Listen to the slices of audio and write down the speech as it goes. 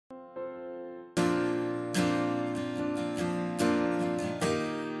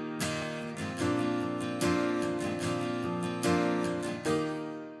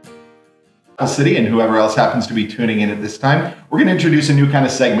City and whoever else happens to be tuning in at this time, we're going to introduce a new kind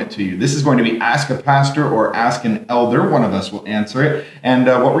of segment to you. This is going to be Ask a Pastor or Ask an Elder. One of us will answer it. And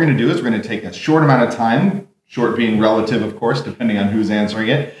what we're going to do is we're going to take a short amount of time, short being relative, of course, depending on who's answering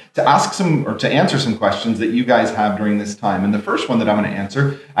it, to answer some questions that you guys have during this time. And the first one that I'm going to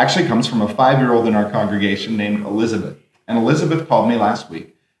answer actually comes from a 5-year-old in our congregation named Elizabeth. And Elizabeth called me last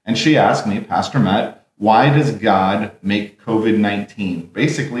week, and she asked me, Pastor Matt, why does God make COVID-19?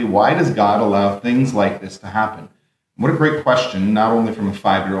 Basically, why does God allow things like this to happen? What a great question, not only from a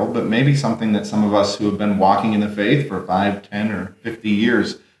 5-year-old, but maybe something that some of us who have been walking in the faith for 5, 10, or 50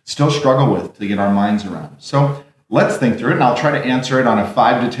 years still struggle with to get our minds around. So let's think through it, and I'll try to answer it on a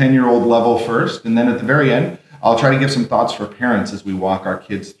 5 to 10-year-old level first, and then at the very end, I'll try to give some thoughts for parents as we walk our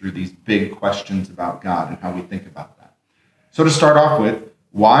kids through these big questions about God and how we think about that. So to start off with,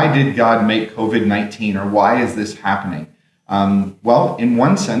 why did God make COVID-19, or why is this happening? Well, in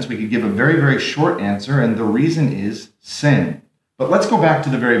one sense, we could give a very, very short answer, and the reason is sin. But let's go back to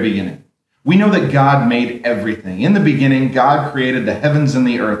the very beginning. We know that God made everything. In the beginning, God created the heavens and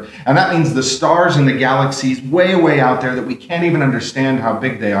the earth, and that means the stars and the galaxies way, way out there that we can't even understand how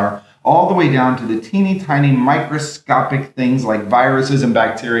big they are, all the way down to the teeny tiny microscopic things like viruses and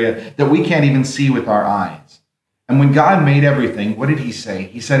bacteria that we can't even see with our eyes. And when God made everything, what did he say?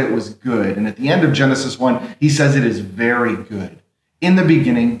 He said it was good. And at the end of Genesis 1, he says it is very good. In the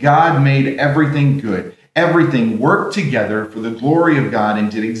beginning, God made everything good. Everything worked together for the glory of God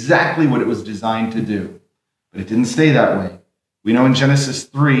and did exactly what it was designed to do. But it didn't stay that way. We know in Genesis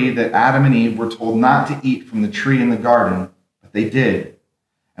 3 that Adam and Eve were told not to eat from the tree in the garden, but they did.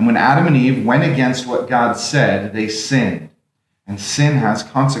 And when Adam and Eve went against what God said, they sinned. And sin has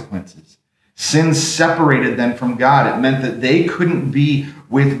consequences. Sin separated them from God. It meant that they couldn't be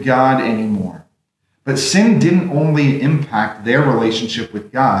with God anymore. But sin didn't only impact their relationship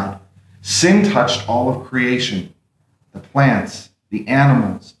with God. Sin touched all of creation, the plants, the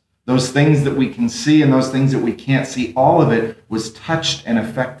animals, those things that we can see and those things that we can't see. All of it was touched and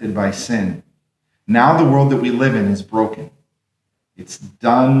affected by sin. Now the world that we live in is broken. It's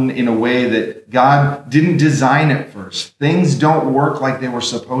done in a way that God didn't design at first. Things don't work like they were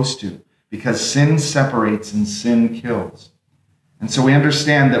supposed to, because sin separates and sin kills. And so we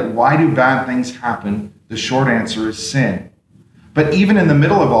understand that why do bad things happen? The short answer is sin. But even in the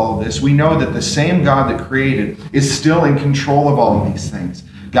middle of all of this, we know that the same God that created is still in control of all of these things.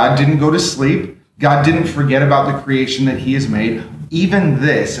 God didn't go to sleep. God didn't forget about the creation that he has made. Even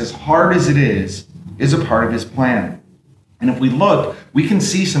this, as hard as it is a part of his plan. And if we look, we can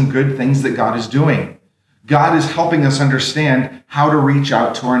see some good things that God is doing. God is helping us understand how to reach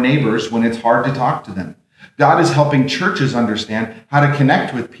out to our neighbors when it's hard to talk to them. God is helping churches understand how to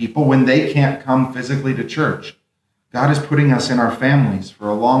connect with people when they can't come physically to church. God is putting us in our families for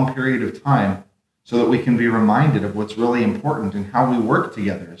a long period of time so that we can be reminded of what's really important and how we work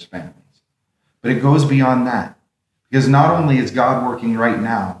together as families. But it goes beyond that, because not only is God working right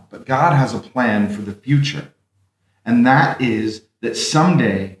now, but God has a plan for the future. And that is that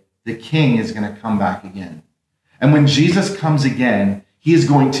someday the king is going to come back again. And when Jesus comes again, he is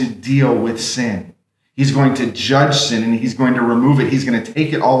going to deal with sin. He's going to judge sin and he's going to remove it. He's going to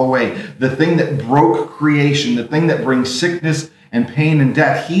take it all away. The thing that broke creation, the thing that brings sickness and pain and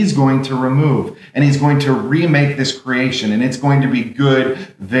death, he's going to remove. And he's going to remake this creation, and it's going to be good,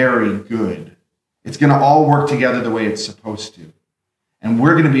 very good. It's going to all work together the way it's supposed to. And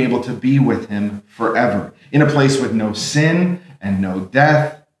we're going to be able to be with him forever, in a place with no sin and no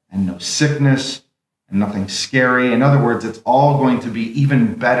death and no sickness and nothing scary. In other words, it's all going to be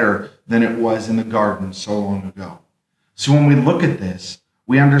even better than it was in the garden so long ago. So when we look at this,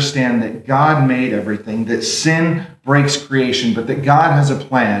 we understand that God made everything, that sin breaks creation, but that God has a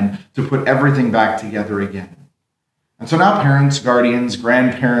plan to put everything back together again. And so now parents, guardians,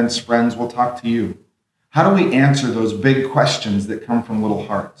 grandparents, friends, we'll talk to you. How do we answer those big questions that come from little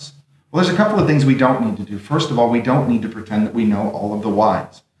hearts? Well, there's a couple of things we don't need to do. First of all, we don't need to pretend that we know all of the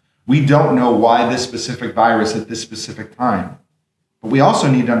whys. We don't know why this specific virus at this specific time. But we also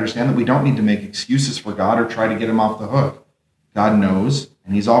need to understand that we don't need to make excuses for God or try to get him off the hook. God knows,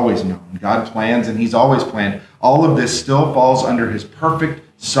 and he's always known. God plans, and he's always planned. All of this still falls under his perfect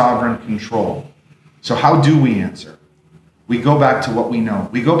sovereign control. So how do we answer? We go back to what we know.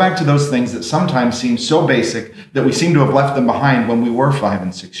 We go back to those things that sometimes seem so basic that we seem to have left them behind when we were 5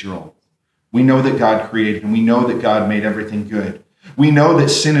 and 6 year olds. We know that God created, and we know that God made everything good. We know that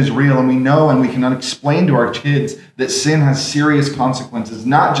sin is real, and we know and we can explain to our kids that sin has serious consequences,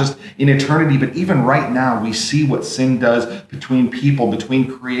 not just in eternity, but even right now. We see what sin does between people,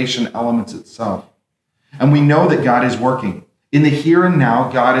 between creation elements itself. And we know that God is working. In the here and now,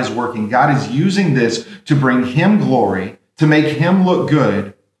 God is working. God is using this to bring him glory, to make him look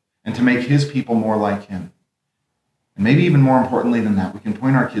good, and to make his people more like him. And maybe even more importantly than that, we can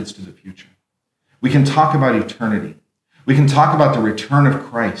point our kids to the future. We can talk about eternity. We can talk about the return of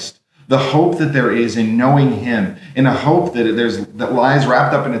Christ, the hope that there is in knowing him, in a hope that lies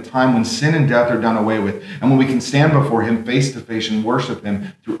wrapped up in a time when sin and death are done away with, and when we can stand before him face to face and worship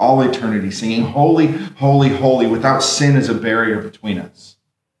him through all eternity, singing, holy, holy, holy, without sin as a barrier between us.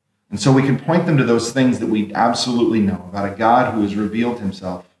 And so we can point them to those things that we absolutely know about a God who has revealed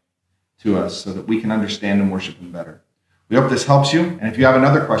himself to us so that we can understand and worship him better. We hope this helps you. And if you have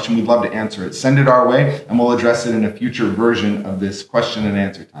another question, we'd love to answer it. Send it our way, and we'll address it in a future version of this question and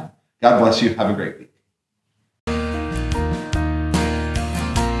answer time. God bless you. Have a great week.